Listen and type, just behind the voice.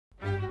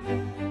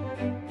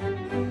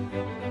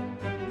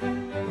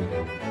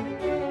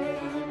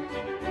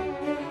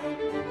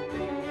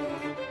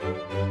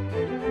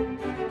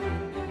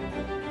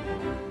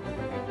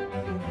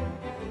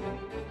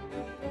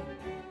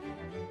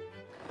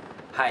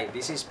Hi,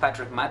 this is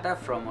Patrick Mata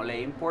from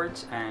Ole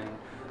Imports, and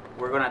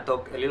we're going to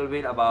talk a little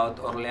bit about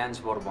Orleans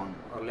Borbon.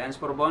 Orleans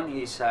Borbon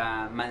is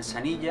a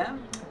manzanilla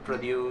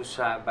produced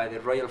by the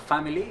royal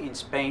family in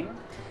Spain,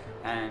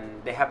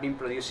 and they have been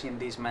producing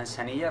this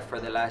manzanilla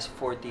for the last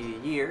 40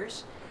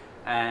 years,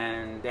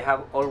 and they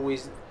have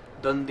always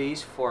done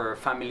this for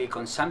family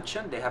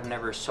consumption. They have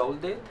never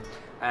sold it.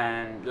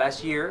 And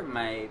last year,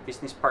 my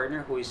business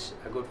partner, who is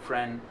a good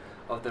friend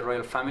of the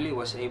royal family,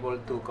 was able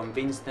to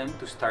convince them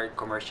to start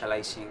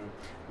commercializing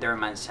their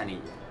manzanilla.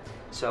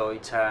 So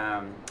it's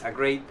a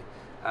great,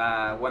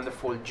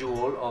 wonderful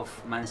jewel of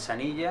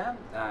manzanilla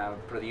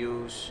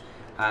produced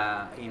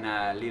in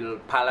a little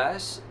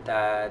palace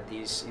that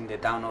is in the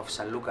town of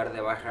Sanlúcar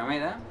de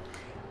Barrameda,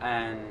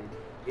 and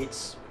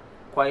it's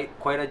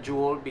quite a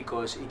jewel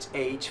because it's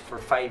aged for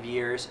 5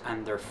 years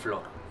under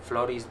flor.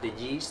 Flor is the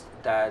yeast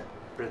that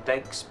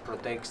protects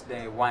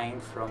the wine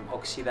from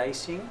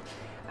oxidizing,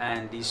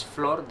 and this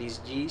flor, this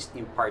yeast,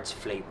 imparts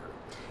flavor.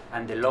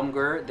 And the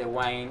longer the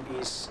wine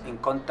is in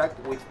contact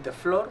with the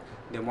flor,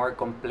 the more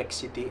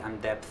complexity and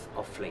depth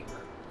of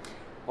flavor.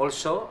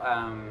 Also,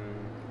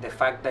 the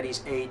fact that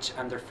it's aged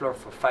under flor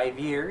for 5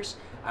 years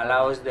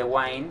allows the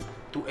wine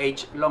to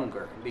age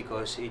longer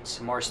because it's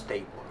more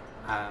stable.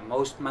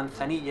 Most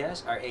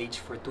manzanillas are aged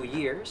for 2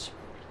 years,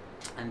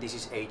 and this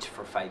is aged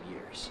for 5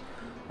 years.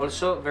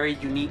 Also, very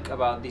unique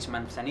about this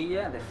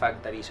manzanilla, the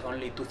fact that it's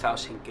only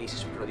 2,000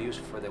 cases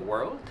produced for the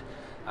world.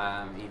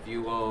 If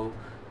you go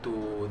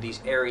to this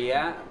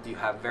area, you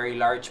have very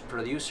large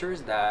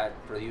producers that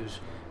produce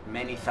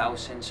many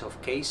thousands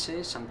of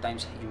cases,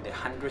 sometimes in the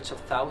hundreds of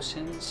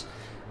thousands,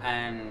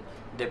 and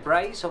the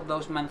price of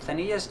those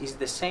manzanillas is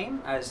the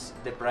same as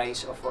the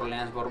price of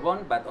Orleans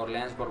Borbon, but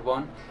Orleans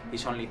Borbon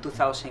is only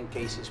 2,000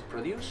 cases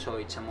produced, so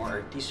it's a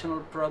more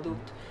artisanal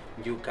product.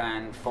 You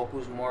can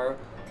focus more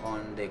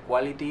on the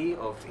quality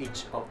of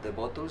each of the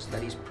bottles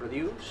that is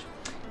produced,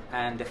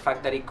 and the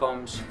fact that it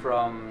comes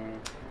from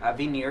a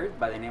vineyard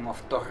by the name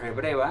of Torre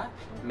Breva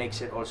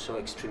makes it also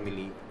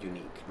extremely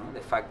unique. No?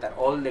 The fact that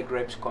all the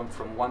grapes come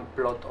from one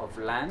plot of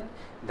land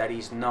that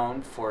is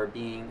known for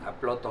being a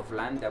plot of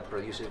land that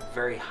produces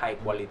very high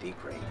quality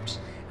grapes.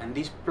 And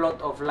this plot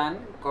of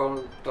land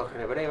called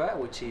Torre Breva,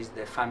 which is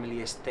the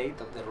family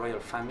estate of the royal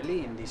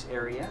family in this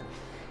area,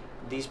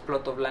 this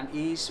plot of land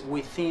is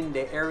within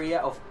the area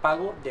of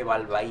Pago de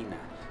Balbaina,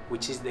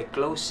 which is the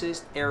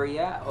closest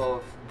area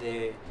of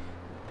the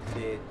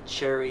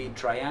Cherry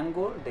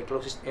Triangle, the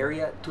closest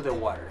area to the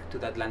water, to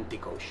the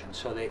Atlantic Ocean.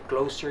 So the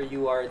closer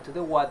you are to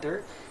the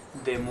water,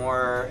 the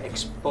more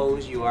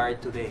exposed you are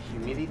to the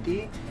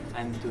humidity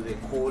and to the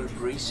cool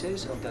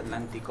breezes of the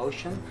Atlantic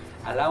Ocean,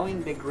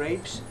 allowing the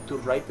grapes to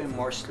ripen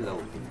more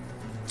slowly.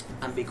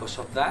 And because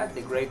of that,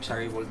 the grapes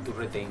are able to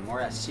retain more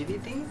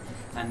acidity,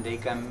 and they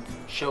can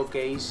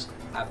showcase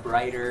a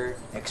brighter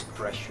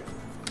expression.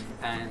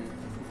 And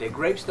the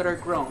grapes that are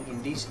grown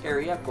in this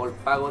area called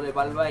Pago de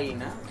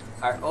Balbaina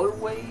are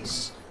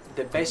always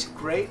the best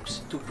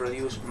grapes to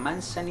produce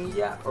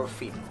manzanilla or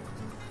fino.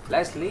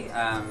 Lastly,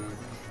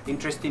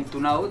 interesting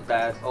to note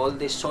that all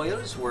the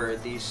soils where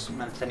this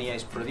manzanilla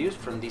is produced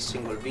from this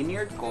single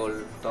vineyard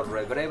called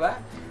Torre Breva,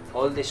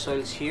 all the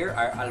soils here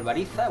are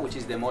albariza, which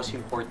is the most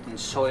important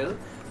soil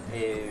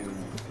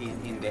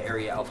in the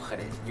area of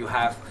Jerez. You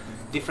have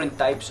different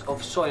types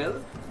of soil,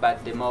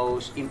 but the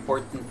most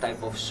important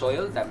type of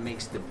soil that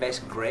makes the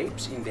best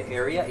grapes in the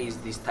area is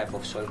this type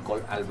of soil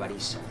called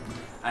albariza.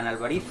 And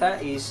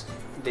albariza is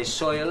the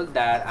soil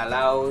that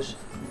allows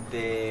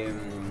to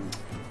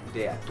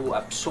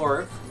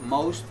absorb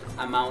most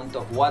amount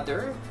of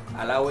water,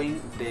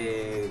 allowing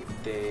the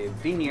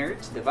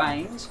vineyards, the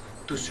vines,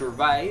 to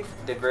survive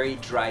the very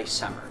dry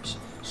summers.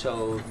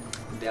 So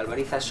the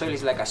albariza soil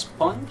is like a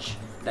sponge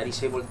that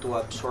is able to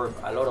absorb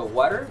a lot of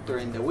water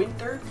during the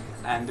winter,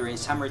 and during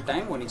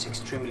summertime, when it's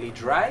extremely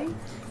dry,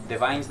 the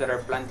vines that are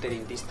planted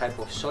in this type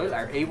of soil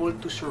are able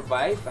to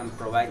survive and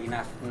provide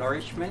enough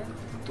nourishment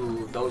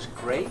to those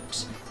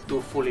grapes to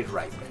fully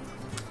ripen.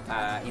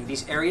 In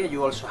this area,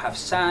 you also have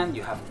sand,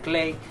 you have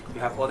clay, you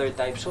have other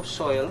types of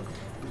soil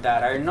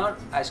that are not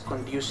as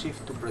conducive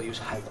to produce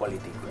high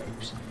quality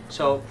grapes.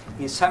 So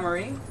in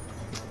summary,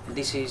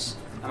 this is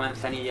a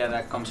manzanilla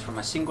that comes from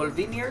a single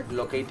vineyard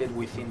located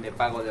within the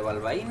Pago de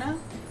Balbaina.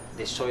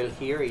 The soil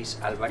here is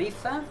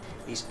albariza,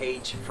 is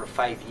aged for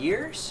 5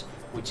 years,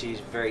 which is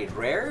very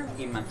rare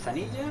in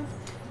manzanilla,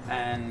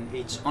 and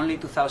it's only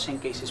 2,000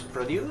 cases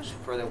produced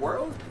for the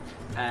world,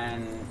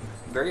 and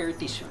very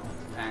artisanal.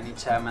 And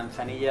it's a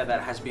manzanilla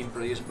that has been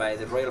produced by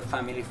the royal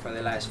family for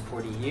the last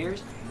 40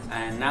 years,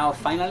 and now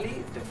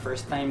finally, the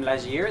first time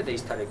last year, they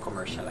started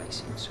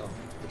commercializing. So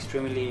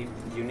extremely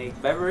unique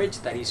beverage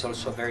that is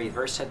also very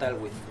versatile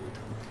with food.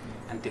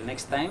 Until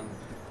next time,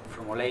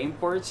 from Ole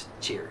Imports,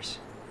 cheers!